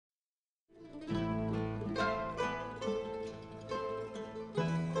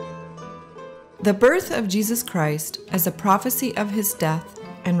The birth of Jesus Christ as a prophecy of his death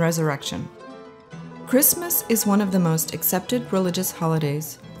and resurrection. Christmas is one of the most accepted religious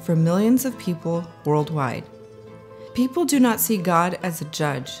holidays for millions of people worldwide. People do not see God as a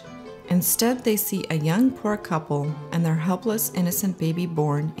judge. Instead, they see a young poor couple and their helpless innocent baby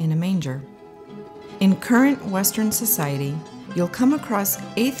born in a manger. In current Western society, you'll come across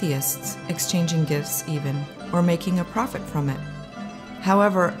atheists exchanging gifts even, or making a profit from it.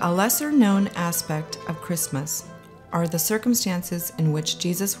 However, a lesser-known aspect of Christmas, or the circumstances in which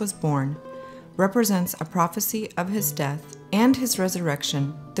Jesus was born, represents a prophecy of his death and his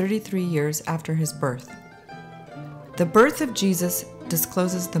resurrection 33 years after his birth. The birth of Jesus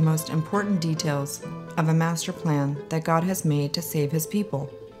discloses the most important details of a master plan that God has made to save his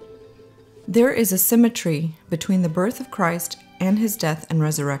people. There is a symmetry between the birth of Christ and his death and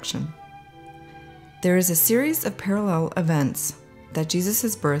resurrection. There is a series of parallel events that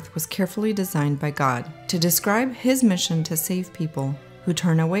Jesus' birth was carefully designed by God to describe his mission to save people who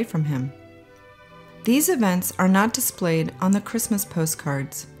turn away from him. These events are not displayed on the Christmas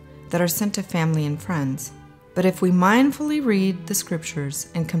postcards that are sent to family and friends, but if we mindfully read the scriptures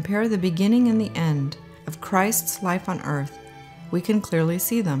and compare the beginning and the end of Christ's life on earth, we can clearly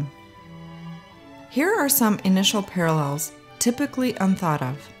see them. Here are some initial parallels typically unthought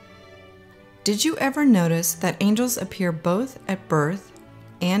of. Did you ever notice that angels appear both at birth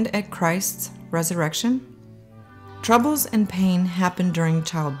and at Christ's resurrection? Troubles and pain happen during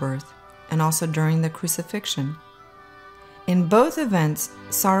childbirth and also during the crucifixion. In both events,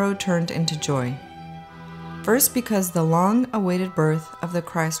 sorrow turned into joy. First, because the long-awaited birth of the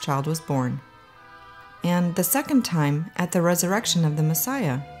Christ child was born, and the second time at the resurrection of the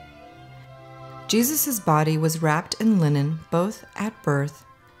Messiah. Jesus' body was wrapped in linen both at birth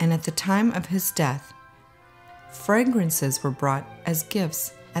and at the time of his death. Fragrances were brought as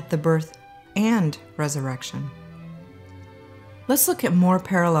gifts at the birth and resurrection. Let's look at more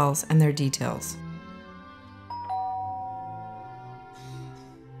parallels and their details.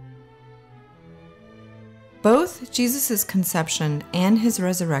 Both Jesus' conception and his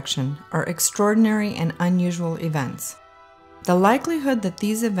resurrection are extraordinary and unusual events. The likelihood that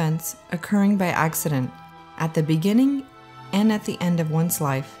these events occurring by accident at the beginning and at the end of one's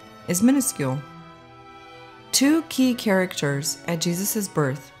life is minuscule. Two key characters at Jesus'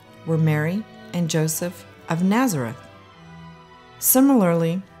 birth were Mary and Joseph of Nazareth.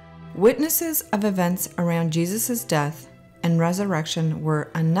 Similarly, witnesses of events around Jesus' death and resurrection were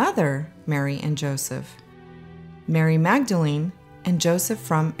another Mary and Joseph, Mary Magdalene and Joseph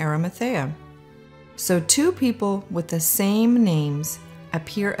from Arimathea. So two people with the same names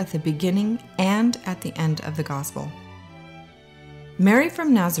appear at the beginning and at the end of the gospel. Mary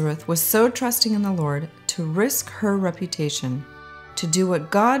from Nazareth was so trusting in the Lord to risk her reputation to do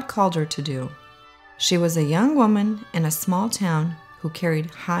what God called her to do. She was a young woman in a small town who carried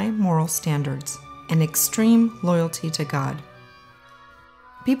high moral standards and extreme loyalty to God.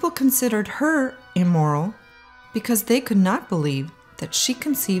 People considered her immoral because they could not believe that she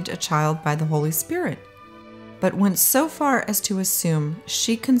conceived a child by the Holy Spirit, but went so far as to assume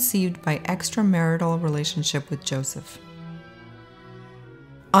she conceived by extramarital relationship with Joseph.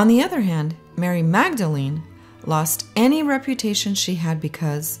 On the other hand, Mary Magdalene lost any reputation she had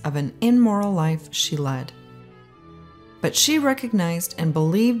because of an immoral life she led. But she recognized and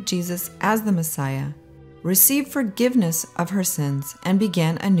believed Jesus as the Messiah, received forgiveness of her sins, and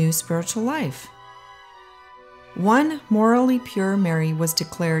began a new spiritual life. One morally pure Mary was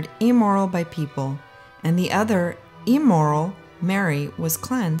declared immoral by people, and the other immoral Mary was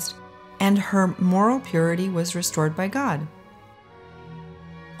cleansed, and her moral purity was restored by God.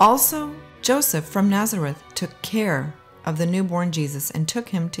 Also, Joseph from Nazareth took care of the newborn Jesus and took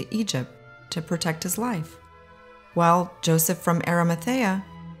him to Egypt to protect his life, while Joseph from Arimathea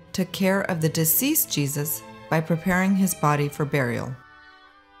took care of the deceased Jesus by preparing his body for burial.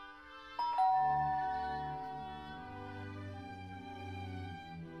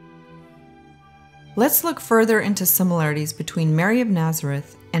 Let's look further into similarities between Mary of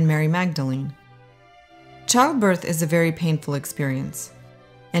Nazareth and Mary Magdalene. Childbirth is a very painful experience,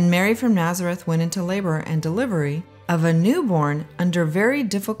 and Mary from Nazareth went into labor and delivery of a newborn under very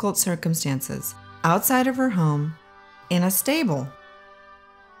difficult circumstances, outside of her home, in a stable.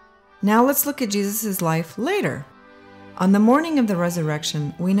 Now let's look at Jesus' life later. On the morning of the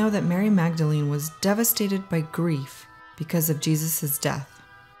resurrection, we know that Mary Magdalene was devastated by grief because of Jesus' death.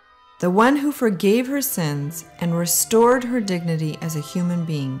 The one who forgave her sins and restored her dignity as a human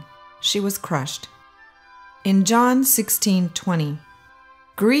being, she was crushed. In John 16:20,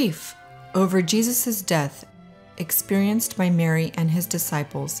 grief over Jesus' death experienced by Mary and his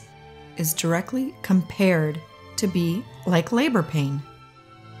disciples is directly compared to be like labor pain.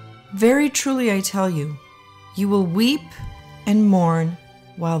 Very truly I tell you, you will weep and mourn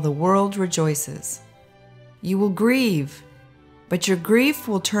while the world rejoices. You will grieve, but your grief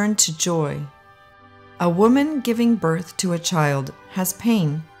will turn to joy. A woman giving birth to a child has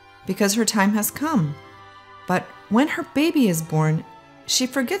pain because her time has come. But when her baby is born, she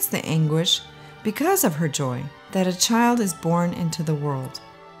forgets the anguish because of her joy that a child is born into the world.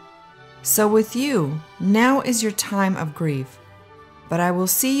 So with you, now is your time of grief. But I will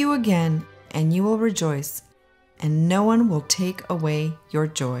see you again, and you will rejoice, and no one will take away your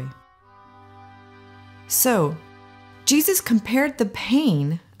joy. So, Jesus compared the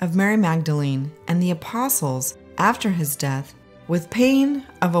pain of Mary Magdalene and the apostles after his death with pain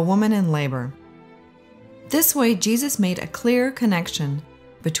of a woman in labor. This way, Jesus made a clear connection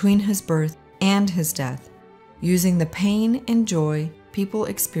between his birth and his death, using the pain and joy people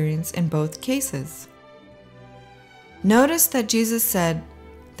experience in both cases. Notice that Jesus said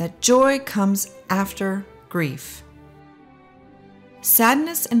that joy comes after grief.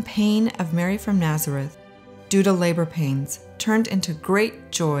 Sadness and pain of Mary from Nazareth due to labor pains turned into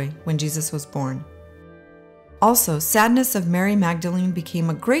great joy when Jesus was born. Also, sadness of Mary Magdalene became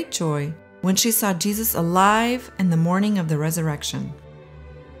a great joy when she saw Jesus alive in the morning of the resurrection.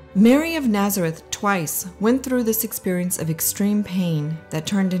 Mary of Nazareth twice went through this experience of extreme pain that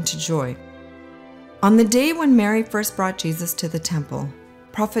turned into joy. On the day when Mary first brought Jesus to the temple,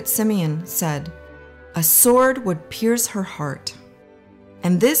 Prophet Simeon said, "A sword would pierce her heart."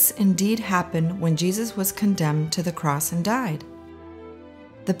 And this indeed happened when Jesus was condemned to the cross and died.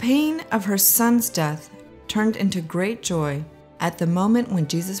 The pain of her son's death turned into great joy at the moment when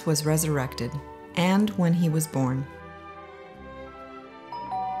Jesus was resurrected and when he was born.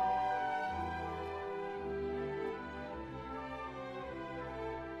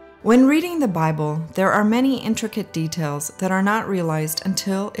 When reading the Bible, there are many intricate details that are not realized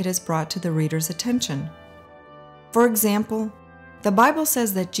until it is brought to the reader's attention. For example, the Bible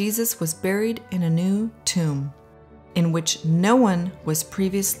says that Jesus was buried in a new tomb, in which no one was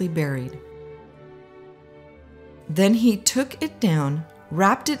previously buried. Then he took it down,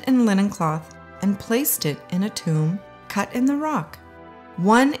 wrapped it in linen cloth, and placed it in a tomb cut in the rock,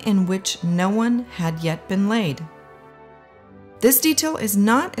 one in which no one had yet been laid. This detail is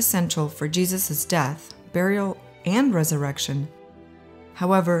not essential for Jesus' death, burial, and resurrection.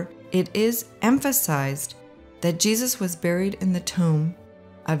 However, it is emphasized that Jesus was buried in the tomb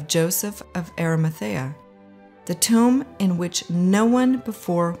of Joseph of Arimathea, the tomb in which no one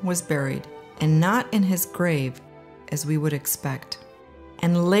before was buried, and not in his grave, as we would expect,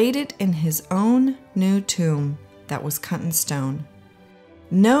 and laid it in his own new tomb that was cut in stone.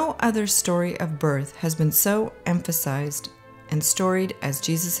 No other story of birth has been so emphasized and storied as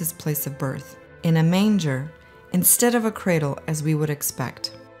Jesus' place of birth, in a manger instead of a cradle as we would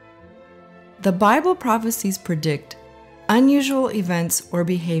expect. The Bible prophecies predict unusual events or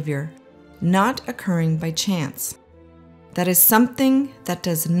behavior not occurring by chance. That is something that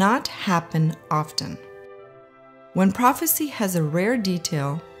does not happen often. When prophecy has a rare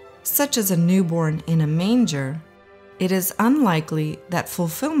detail, such as a newborn in a manger, it is unlikely that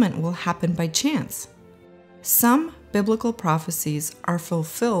fulfillment will happen by chance. Some biblical prophecies are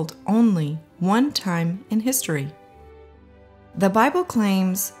fulfilled only one time in history. The Bible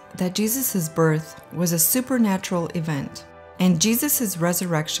claims that Jesus' birth was a supernatural event, and Jesus'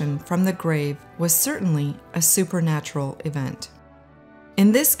 resurrection from the grave was certainly a supernatural event.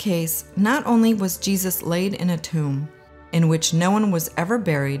 In this case, not only was Jesus laid in a tomb in which no one was ever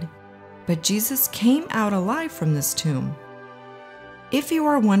buried, but Jesus came out alive from this tomb. If you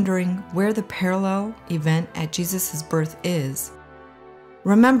are wondering where the parallel event at Jesus' birth is,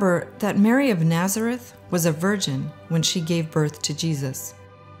 remember that Mary of Nazareth was a virgin when she gave birth to Jesus.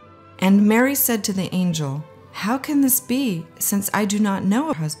 And Mary said to the angel, "How can this be, since I do not know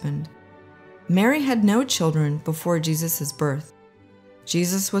a husband?" Mary had no children before Jesus' birth.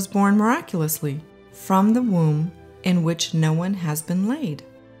 Jesus was born miraculously from the womb in which no one has been laid.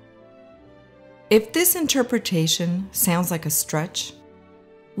 If this interpretation sounds like a stretch,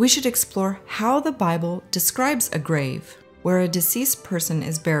 we should explore how the Bible describes a grave where a deceased person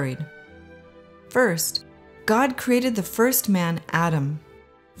is buried. First, God created the first man, Adam,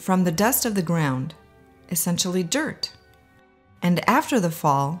 from the dust of the ground, essentially dirt. And after the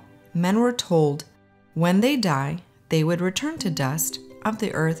fall, men were told when they die, they would return to dust of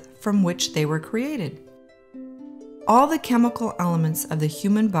the earth from which they were created. All the chemical elements of the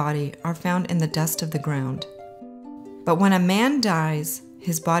human body are found in the dust of the ground. But when a man dies,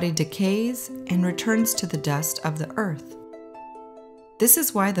 his body decays and returns to the dust of the earth. This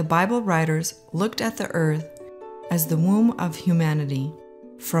is why the Bible writers looked at the earth as the womb of humanity,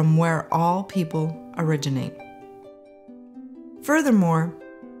 from where all people originate. Furthermore,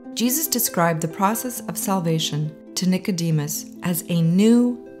 Jesus described the process of salvation to Nicodemus as a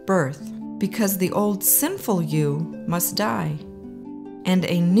new birth, because the old sinful you must die, and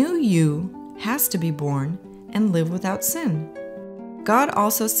a new you has to be born and live without sin. God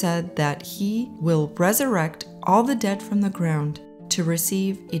also said that He will resurrect all the dead from the ground to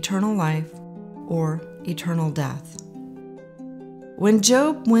receive eternal life or eternal death. When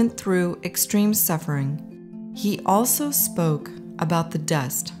Job went through extreme suffering, he also spoke about the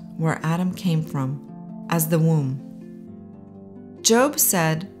dust where Adam came from as the womb. Job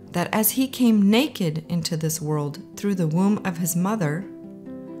said that as he came naked into this world through the womb of his mother,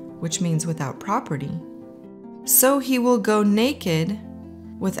 which means without property, so he will go naked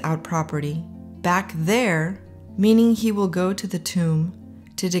without property back there, meaning he will go to the tomb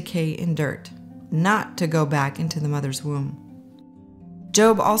to decay in dirt, not to go back into the mother's womb.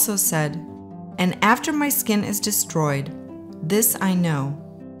 Job also said, "And after my skin is destroyed, this I know,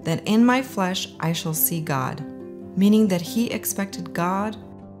 that in my flesh I shall see God," meaning that he expected God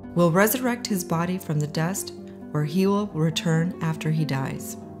will resurrect his body from the dust, where he will return after he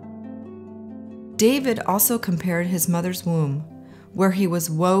dies. David also compared his mother's womb, where he was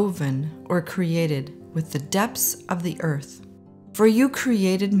woven or created, with the depths of the earth. "For you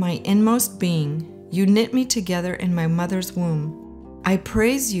created my inmost being, you knit me together in my mother's womb. I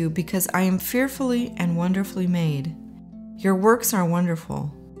praise you because I am fearfully and wonderfully made. Your works are wonderful.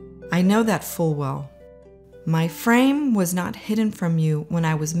 I know that full well. My frame was not hidden from you when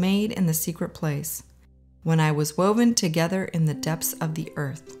I was made in the secret place, when I was woven together in the depths of the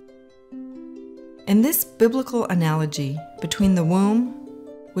earth." In this biblical analogy between the womb,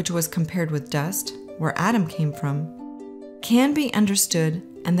 which was compared with dust, where Adam came from, can be understood,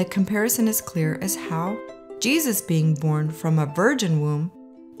 and the comparison is clear as how Jesus being born from a virgin womb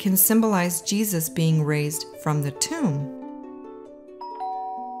can symbolize Jesus being raised from the tomb.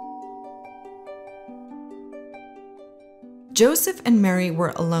 Joseph and Mary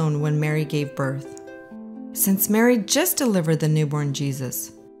were alone when Mary gave birth. Since Mary just delivered the newborn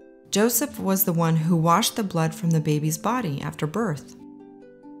Jesus, Joseph was the one who washed the blood from the baby's body after birth.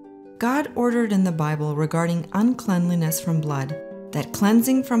 God ordered in the Bible regarding uncleanliness from blood that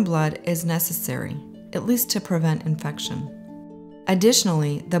cleansing from blood is necessary, at least to prevent infection.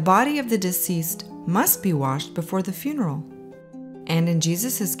 Additionally, the body of the deceased must be washed before the funeral. And in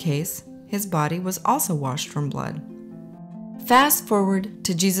Jesus' case, his body was also washed from blood. Fast forward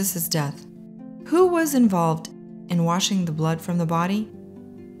to Jesus' death. Who was involved in washing the blood from the body?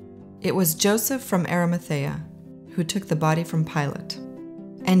 It was Joseph from Arimathea, who took the body from Pilate.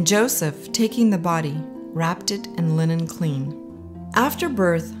 And Joseph, taking the body, wrapped it in linen clean. After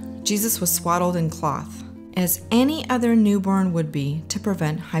birth, Jesus was swaddled in cloth, as any other newborn would be, to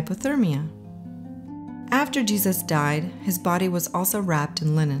prevent hypothermia. After Jesus died, his body was also wrapped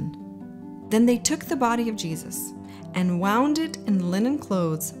in linen. Then they took the body of Jesus and wound it in linen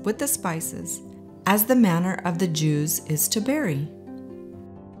clothes with the spices, as the manner of the Jews is to bury.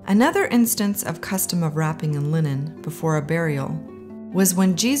 Another instance of custom of wrapping in linen before a burial was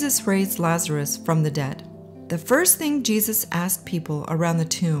when Jesus raised Lazarus from the dead. The first thing Jesus asked people around the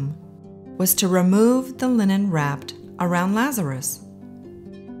tomb was to remove the linen wrapped around Lazarus.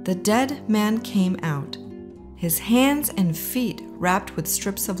 The dead man came out, his hands and feet wrapped with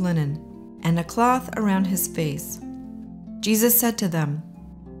strips of linen, and a cloth around his face. Jesus said to them,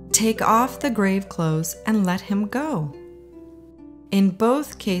 "Take off the grave clothes and let him go." In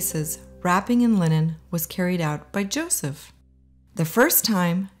both cases, wrapping in linen was carried out by Joseph. The first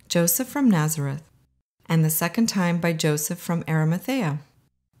time, Joseph from Nazareth, and the second time by Joseph from Arimathea.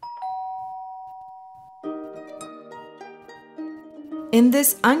 In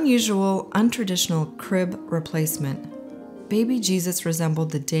this unusual, untraditional crib replacement, baby Jesus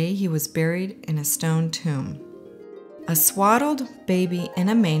resembled the day he was buried in a stone tomb. A swaddled baby in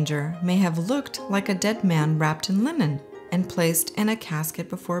a manger may have looked like a dead man wrapped in linen and placed in a casket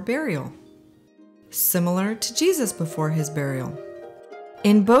before burial, similar to Jesus before his burial.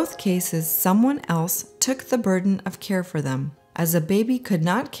 In both cases, someone else took the burden of care for them, as a baby could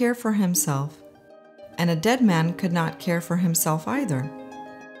not care for himself, and a dead man could not care for himself either.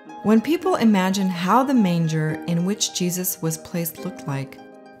 When people imagine how the manger in which Jesus was placed looked like,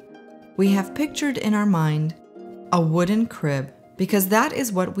 we have pictured in our mind a wooden crib, because that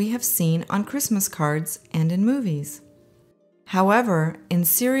is what we have seen on Christmas cards and in movies. However, in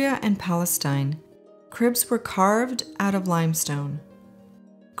Syria and Palestine, cribs were carved out of limestone.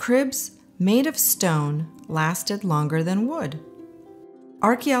 Cribs made of stone lasted longer than wood.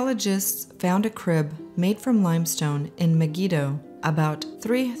 Archaeologists found a crib made from limestone in Megiddo, about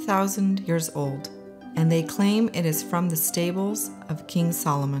 3,000 years old, and they claim it is from the stables of King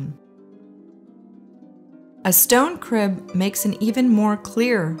Solomon. A stone crib makes an even more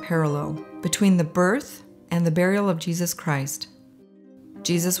clear parallel between the birth and the burial of Jesus Christ.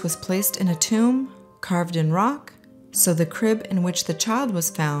 Jesus was placed in a tomb carved in rock, so the crib in which the child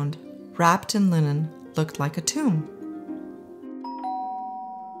was found, wrapped in linen, looked like a tomb.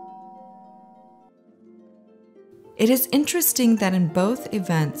 It is interesting that in both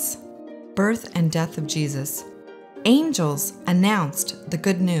events, birth and death of Jesus, angels announced the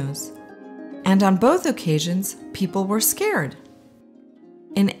good news, and on both occasions, people were scared.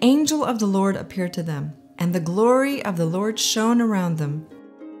 An angel of the Lord appeared to them, and the glory of the Lord shone around them,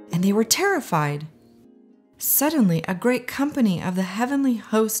 and they were terrified. Suddenly, a great company of the heavenly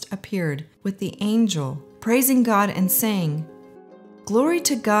host appeared with the angel, praising God and saying, "Glory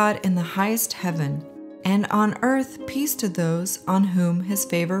to God in the highest heaven, and on earth peace to those on whom his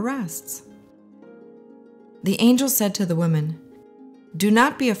favor rests." The angel said to the women, "Do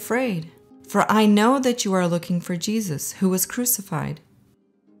not be afraid, for I know that you are looking for Jesus, who was crucified.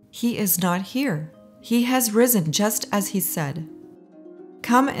 He is not here. He has risen just as he said.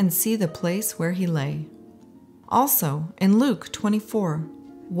 Come and see the place where he lay." Also, in Luke 24,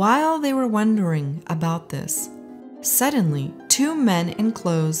 while they were wondering about this, suddenly 2 men in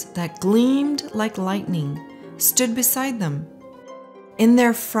clothes that gleamed like lightning stood beside them. In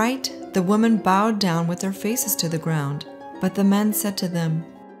their fright, the women bowed down with their faces to the ground, but the men said to them,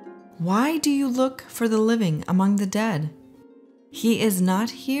 "Why do you look for the living among the dead? He is not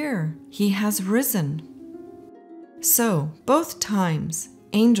here. He has risen." So, both times,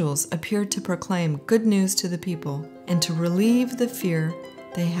 angels appeared to proclaim good news to the people and to relieve the fear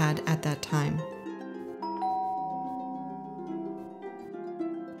they had at that time.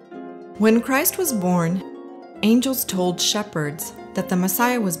 When Christ was born, angels told shepherds that the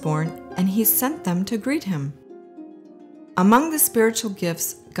Messiah was born, and he sent them to greet him. Among the spiritual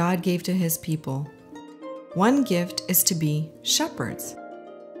gifts God gave to his people, one gift is to be shepherds.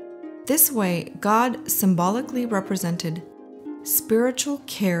 This way, God symbolically represented spiritual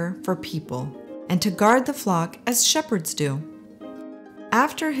care for people and to guard the flock as shepherds do.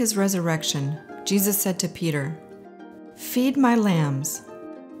 After his resurrection, Jesus said to Peter, "Feed my lambs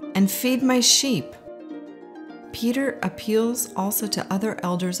and feed my sheep." Peter appeals also to other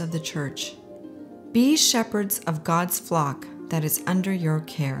elders of the church. Be shepherds of God's flock that is under your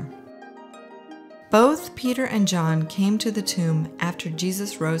care. Both Peter and John came to the tomb after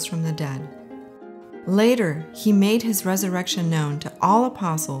Jesus rose from the dead. Later, he made his resurrection known to all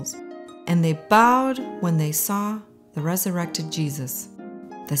apostles, and they bowed when they saw the resurrected Jesus,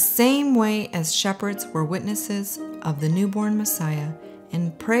 the same way as shepherds were witnesses of the newborn Messiah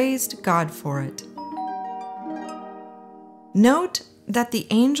and praised God for it. Note that the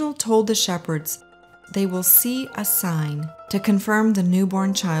angel told the shepherds they will see a sign to confirm the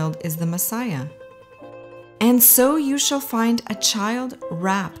newborn child is the Messiah. "And so you shall find a child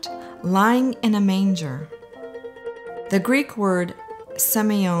wrapped, lying in a manger." The Greek word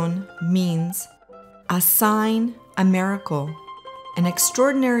semeion means a sign, a miracle, an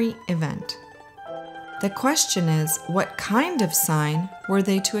extraordinary event. The question is, what kind of sign were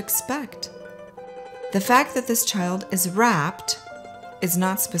they to expect? The fact that this child is wrapped is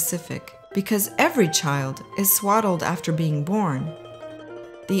not specific, because every child is swaddled after being born.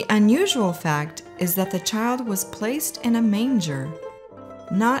 The unusual fact is that the child was placed in a manger,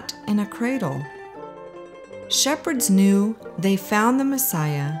 not in a cradle. Shepherds knew they found the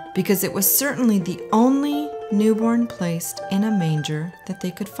Messiah because it was certainly the only newborn placed in a manger that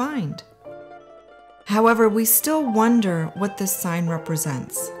they could find. However, we still wonder what this sign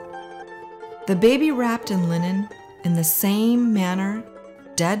represents. The baby wrapped in linen in the same manner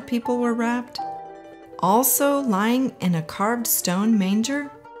dead people were wrapped, also lying in a carved stone manger?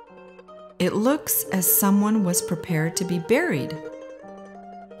 It looks as someone was prepared to be buried.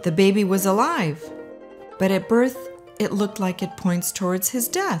 The baby was alive, but at birth it looked like it points towards his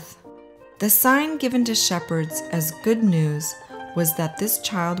death. The sign given to shepherds as good news was that this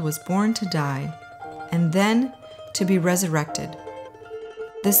child was born to die and then to be resurrected.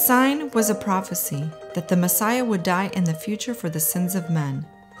 The sign was a prophecy that the Messiah would die in the future for the sins of men,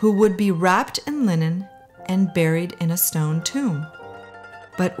 who would be wrapped in linen and buried in a stone tomb,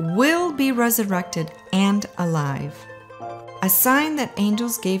 but will be resurrected and alive. A sign that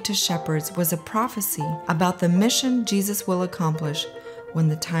angels gave to shepherds was a prophecy about the mission Jesus will accomplish when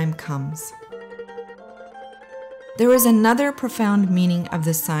the time comes. There is another profound meaning of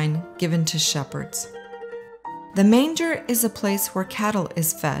the sign given to shepherds. The manger is a place where cattle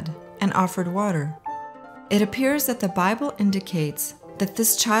is fed and offered water. It appears that the Bible indicates that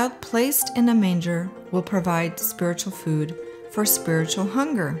this child placed in a manger will provide spiritual food for spiritual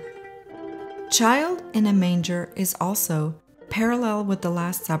hunger. Child in a manger is also parallel with the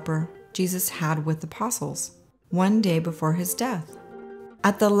Last Supper Jesus had with the apostles, one day before his death.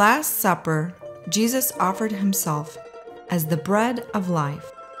 At the Last Supper, Jesus offered himself as the bread of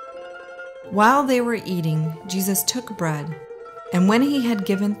life. While they were eating, Jesus took bread, and when he had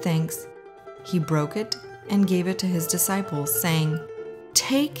given thanks, he broke it and gave it to his disciples, saying,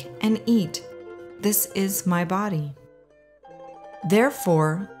 "Take and eat. This is my body."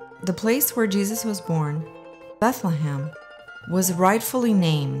 Therefore, the place where Jesus was born, Bethlehem, was rightfully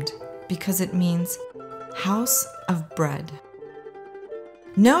named because it means house of bread.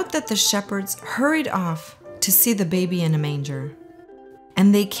 Note that the shepherds hurried off to see the baby in a manger,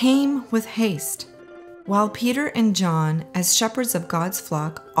 and they came with haste, while Peter and John, as shepherds of God's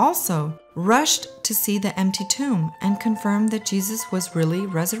flock, also rushed to see the empty tomb and confirm that Jesus was really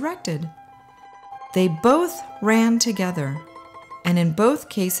resurrected. They both ran together, and in both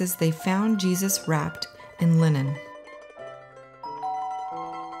cases they found Jesus wrapped in linen.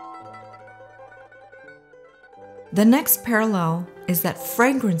 The next parallel is that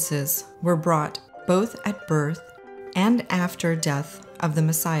fragrances were brought both at birth and after death of the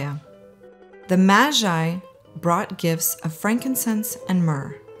Messiah. The Magi brought gifts of frankincense and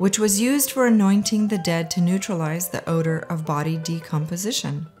myrrh, which was used for anointing the dead to neutralize the odor of body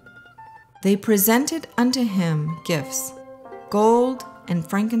decomposition. They presented unto him gifts, gold and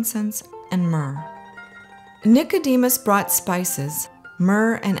frankincense and myrrh. Nicodemus brought spices,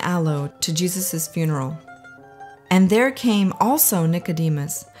 myrrh and aloe, to Jesus' funeral. And there came also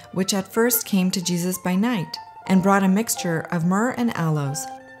Nicodemus, which at first came to Jesus by night, and brought a mixture of myrrh and aloes,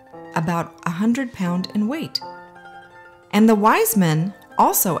 about 100 pounds in weight. And the wise men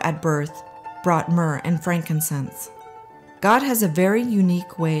also at birth brought myrrh and frankincense. God has a very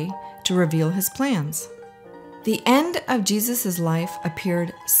unique way to reveal his plans. The end of Jesus' life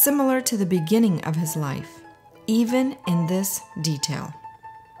appeared similar to the beginning of his life, even in this detail.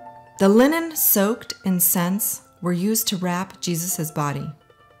 The linen soaked in scents were used to wrap Jesus' body.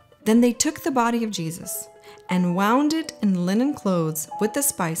 Then they took the body of Jesus and wound it in linen clothes with the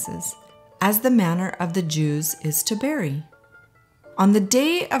spices, as the manner of the Jews is to bury. On the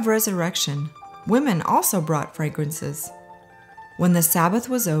day of resurrection, women also brought fragrances. When the Sabbath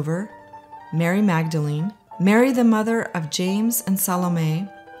was over, Mary Magdalene, Mary the mother of James and Salome,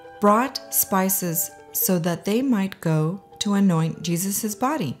 brought spices so that they might go to anoint Jesus'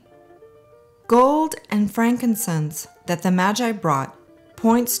 body. Gold and frankincense that the Magi brought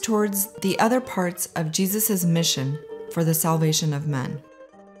points towards the other parts of Jesus' mission for the salvation of men.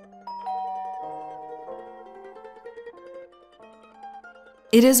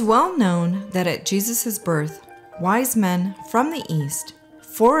 It is well known that at Jesus' birth, wise men from the East,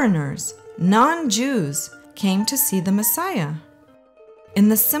 foreigners, non-Jews, came to see the Messiah. In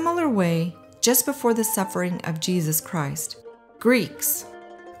the similar way, just before the suffering of Jesus Christ, Greeks,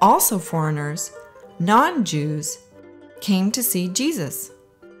 also foreigners, non-Jews, came to see Jesus.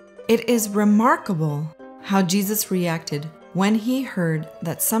 It is remarkable how Jesus reacted when he heard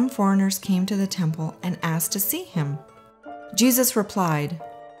that some foreigners came to the temple and asked to see him. Jesus replied,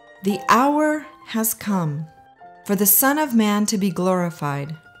 "The hour has come for the Son of Man to be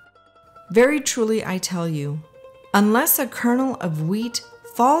glorified. Very truly I tell you, unless a kernel of wheat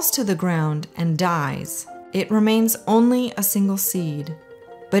falls to the ground and dies, it remains only a single seed.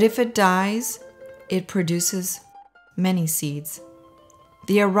 But if it dies, it produces many seeds."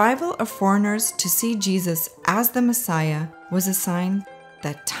 The arrival of foreigners to see Jesus as the Messiah was a sign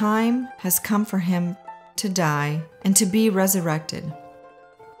that time has come for him to die and to be resurrected.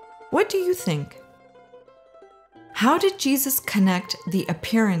 What do you think? How did Jesus connect the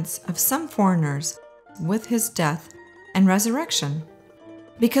appearance of some foreigners with his death and resurrection?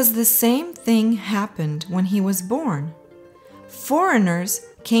 Because the same thing happened when he was born. Foreigners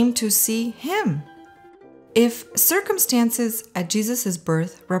came to see him. If circumstances at Jesus'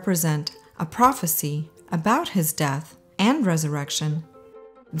 birth represent a prophecy about his death and resurrection,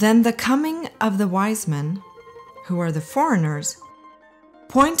 then the coming of the wise men, who are the foreigners,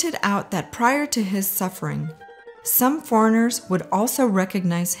 pointed out that prior to his suffering, some foreigners would also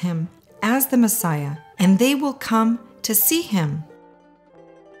recognize him as the Messiah, and they will come to see him.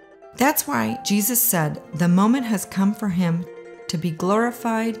 That's why Jesus said the moment has come for him to be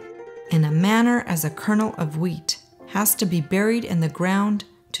glorified in a manner as a kernel of wheat has to be buried in the ground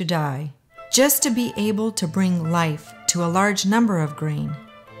to die, just to be able to bring life to a large number of grain,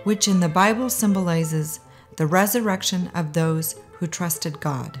 which in the Bible symbolizes the resurrection of those who trusted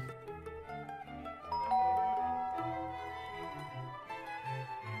God.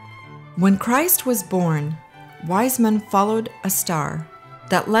 When Christ was born, wise men followed a star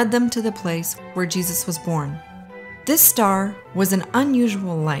that led them to the place where Jesus was born. This star was an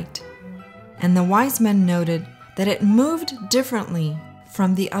unusual light, and the wise men noted that it moved differently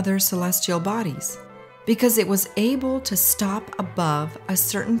from the other celestial bodies because it was able to stop above a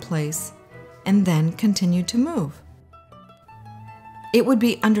certain place and then continue to move. It would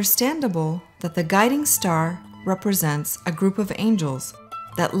be understandable that the guiding star represents a group of angels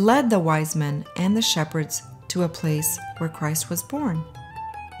that led the wise men and the shepherds to a place where Christ was born.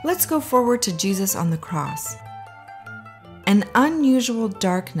 Let's go forward to Jesus on the cross. An unusual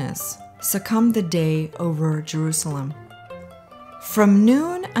darkness succumbed the day over Jerusalem. From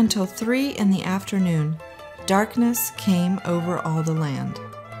noon until 3 in the afternoon, darkness came over all the land.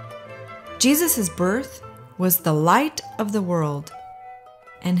 Jesus' birth was the light of the world,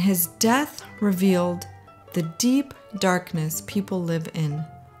 and his death revealed the deep darkness people live in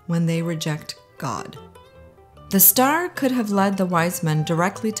when they reject God. The star could have led the wise men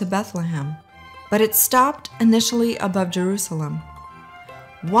directly to Bethlehem, but it stopped initially above Jerusalem.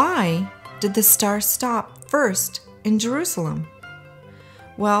 Why did the star stop first in Jerusalem?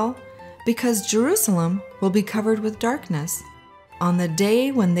 Well, because Jerusalem will be covered with darkness on the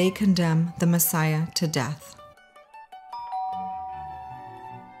day when they condemn the Messiah to death.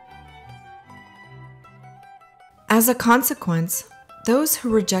 As a consequence, those who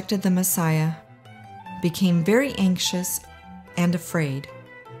rejected the Messiah became very anxious and afraid,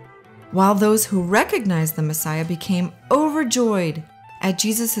 while those who recognized the Messiah became overjoyed at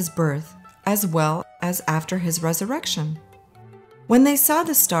Jesus' birth as well as after his resurrection. When they saw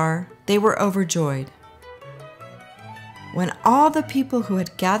the star, they were overjoyed. When all the people who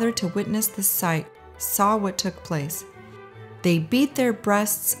had gathered to witness the sight saw what took place, they beat their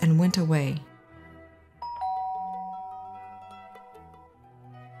breasts and went away.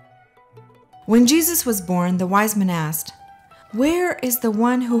 When Jesus was born, the wise men asked, "Where is the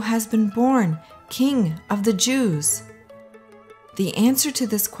one who has been born, King of the Jews?" The answer to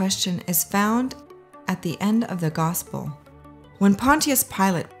this question is found at the end of the Gospel. When Pontius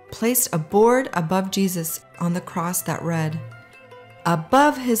Pilate placed a board above Jesus on the cross that read,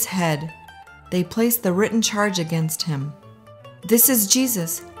 "Above his head," they placed the written charge against him. "This is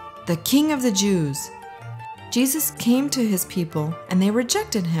Jesus, the King of the Jews." Jesus came to his people and they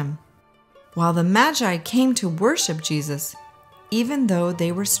rejected him, while the Magi came to worship Jesus, even though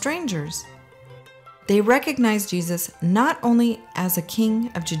they were strangers. They recognized Jesus not only as a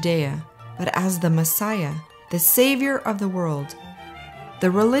king of Judea, but as the Messiah, the Savior of the world.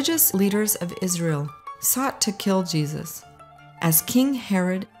 The religious leaders of Israel sought to kill Jesus, as King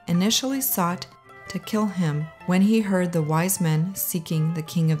Herod initially sought to kill him when he heard the wise men seeking the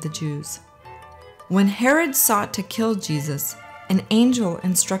King of the Jews. When Herod sought to kill Jesus, an angel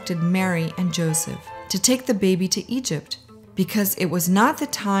instructed Mary and Joseph to take the baby to Egypt because it was not the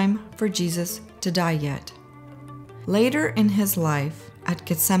time for Jesus to die yet. Later in his life at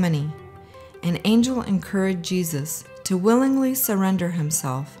Gethsemane, an angel encouraged Jesus to willingly surrender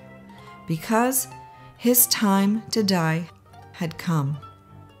himself because his time to die had come.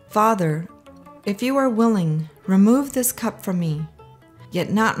 "Father, if you are willing, remove this cup from me,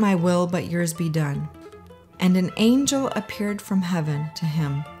 yet not my will but yours be done." And an angel appeared from heaven to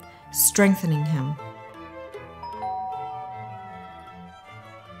him, strengthening him.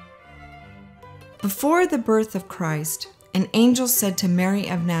 Before the birth of Christ, an angel said to Mary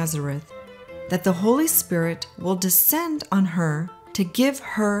of Nazareth that the Holy Spirit will descend on her to give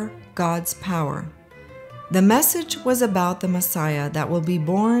her God's power. The message was about the Messiah that will be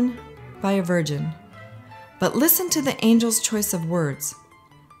born by a virgin. But listen to the angel's choice of words.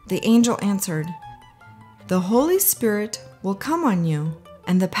 The angel answered, "The Holy Spirit will come on you,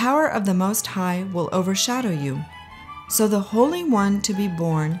 and the power of the Most High will overshadow you. So the Holy One to be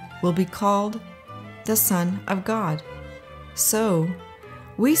born will be called the Son of God." So,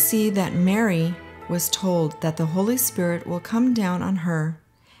 we see that Mary was told that the Holy Spirit will come down on her,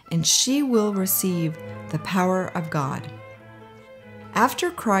 and she will receive the power of God.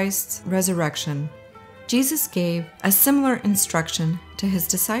 After Christ's resurrection, Jesus gave a similar instruction to his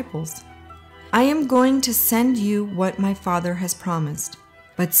disciples. "I am going to send you what my Father has promised,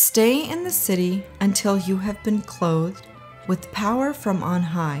 but stay in the city until you have been clothed with power from on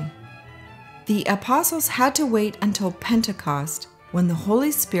high." The apostles had to wait until Pentecost, when the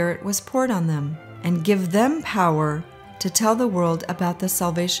Holy Spirit was poured on them, and give them power to tell the world about the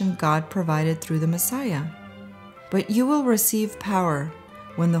salvation God provided through the Messiah. "But you will receive power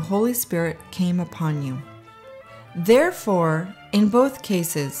when the Holy Spirit came upon you, Therefore, in both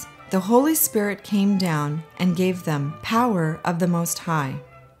cases, the Holy Spirit came down and gave them power of the Most High.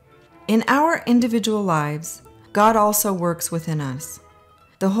 In our individual lives, God also works within us.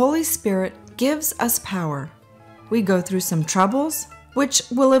 The Holy Spirit gives us power. We go through some troubles, which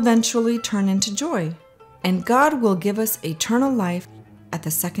will eventually turn into joy, and God will give us eternal life at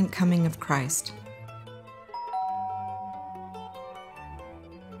the second coming of Christ.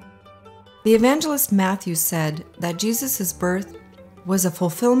 The evangelist Matthew said that Jesus' birth was a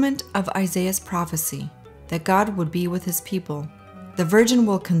fulfillment of Isaiah's prophecy that God would be with his people. The virgin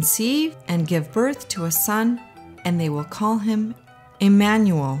will conceive and give birth to a son, and they will call him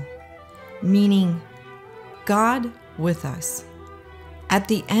Emmanuel, meaning God with us. At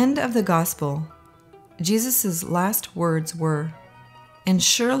the end of the gospel, Jesus' last words were, "And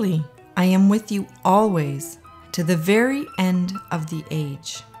surely I am with you always, to the very end of the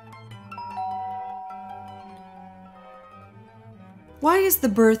age." Why is the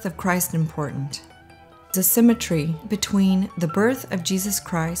birth of Christ important? The symmetry between the birth of Jesus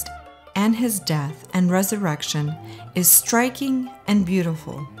Christ and his death and resurrection is striking and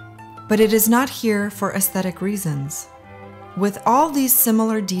beautiful, but it is not here for aesthetic reasons. With all these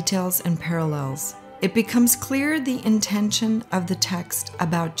similar details and parallels, it becomes clear the intention of the text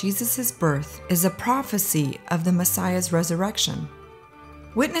about Jesus' birth is a prophecy of the Messiah's resurrection.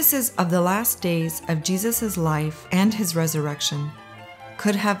 Witnesses of the last days of Jesus' life and his resurrection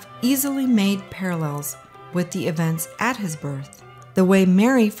could have easily made parallels with the events at his birth, the way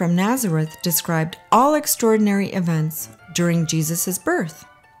Mary from Nazareth described all extraordinary events during Jesus' birth.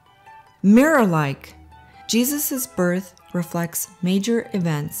 Mirror-like, Jesus' birth reflects major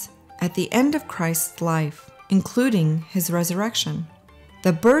events at the end of Christ's life, including his resurrection.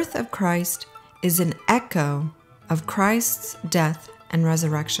 The birth of Christ is an echo of Christ's death and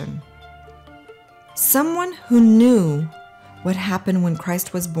resurrection. Someone who knew what happened when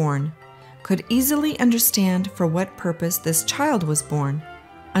Christ was born could easily understand for what purpose this child was born.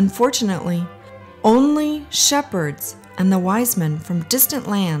 Unfortunately, only shepherds and the wise men from distant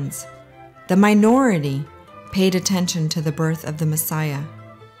lands, the minority, paid attention to the birth of the Messiah.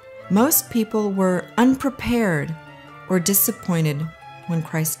 Most people were unprepared or disappointed when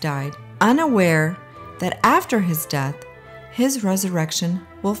Christ died, unaware that after his death, his resurrection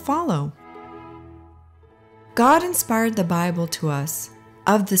will follow. God inspired the Bible to us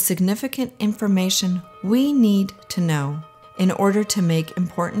of the significant information we need to know in order to make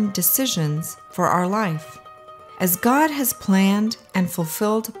important decisions for our life. As God has planned and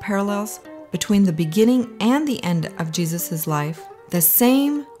fulfilled parallels between the beginning and the end of Jesus' life, the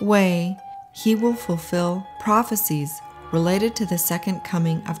same way he will fulfill prophecies related to the second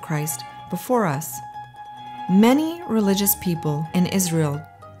coming of Christ before us. Many religious people in Israel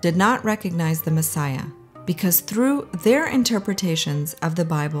did not recognize the Messiah, because through their interpretations of the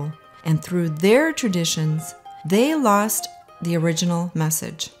Bible and through their traditions, they lost the original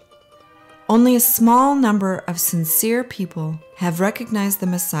message. Only a small number of sincere people have recognized the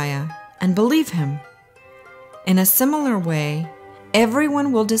Messiah and believe him. In a similar way,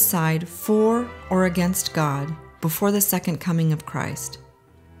 everyone will decide for or against God before the second coming of Christ.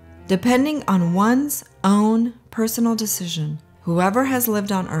 Depending on one's own personal decision, whoever has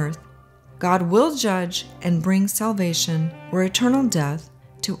lived on earth, God will judge and bring salvation or eternal death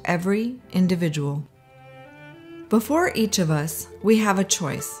to every individual. Before each of us, we have a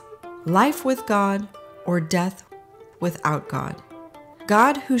choice: life with God or death without God.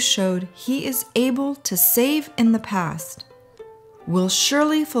 God, who showed he is able to save in the past, will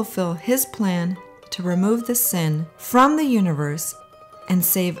surely fulfill his plan to remove the sin from the universe and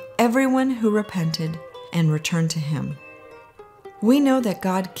save everyone who repented and returned to him. We know that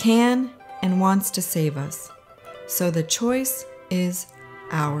God can and wants to save us, so the choice is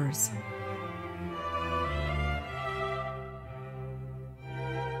ours.